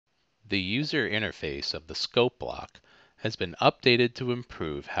The user interface of the scope block has been updated to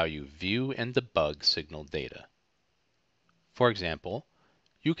improve how you view and debug signal data. For example,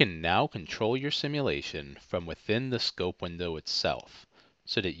 you can now control your simulation from within the scope window itself,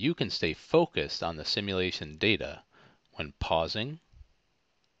 so that you can stay focused on the simulation data when pausing,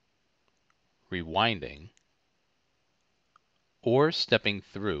 rewinding, or stepping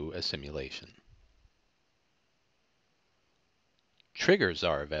through a simulation. Triggers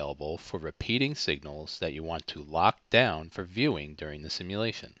are available for repeating signals that you want to lock down for viewing during the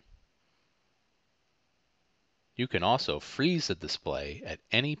simulation. You can also freeze the display at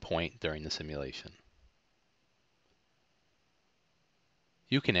any point during the simulation.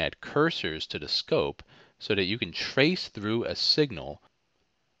 You can add cursors to the scope so that you can trace through a signal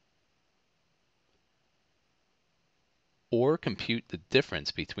or compute the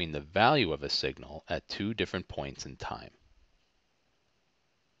difference between the value of a signal at two different points in time.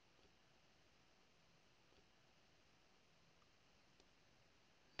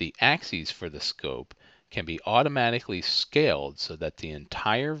 The axes for the scope can be automatically scaled so that the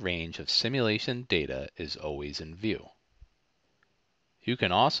entire range of simulation data is always in view. You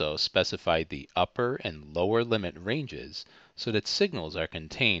can also specify the upper and lower limit ranges so that signals are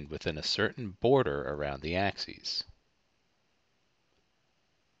contained within a certain border around the axes.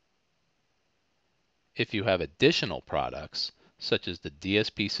 If you have additional products, such as the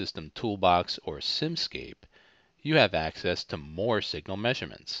DSP System Toolbox or SimScape, you have access to more signal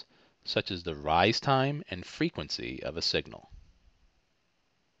measurements, such as the rise time and frequency of a signal.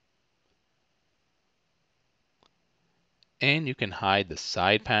 And you can hide the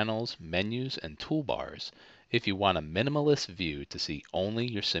side panels, menus, and toolbars if you want a minimalist view to see only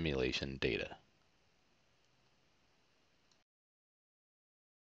your simulation data.